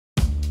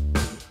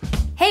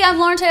Hey, I'm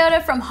Lauren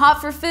Toyota from Hot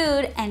for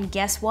Food, and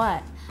guess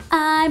what?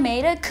 I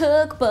made a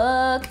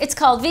cookbook. It's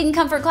called Vegan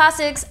Comfort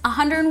Classics,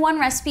 101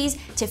 Recipes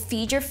to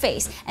Feed Your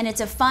Face, and it's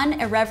a fun,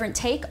 irreverent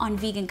take on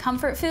vegan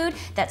comfort food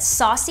that's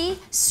saucy,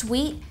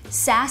 sweet,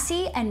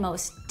 sassy, and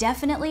most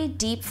definitely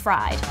deep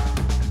fried.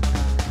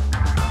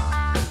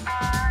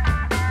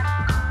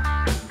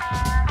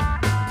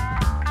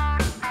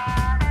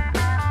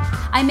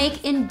 I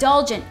make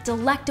indulgent,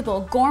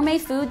 delectable, gourmet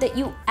food that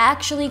you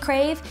actually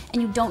crave,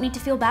 and you don't need to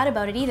feel bad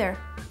about it either.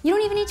 You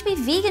don't even need to be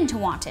vegan to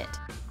want it.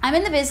 I'm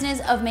in the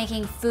business of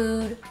making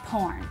food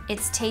porn.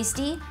 It's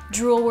tasty,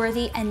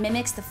 drool-worthy, and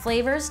mimics the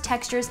flavors,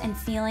 textures, and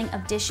feeling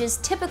of dishes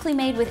typically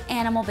made with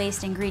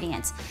animal-based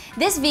ingredients.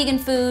 This vegan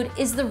food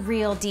is the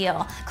real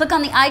deal. Click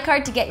on the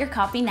iCard to get your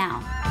copy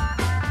now.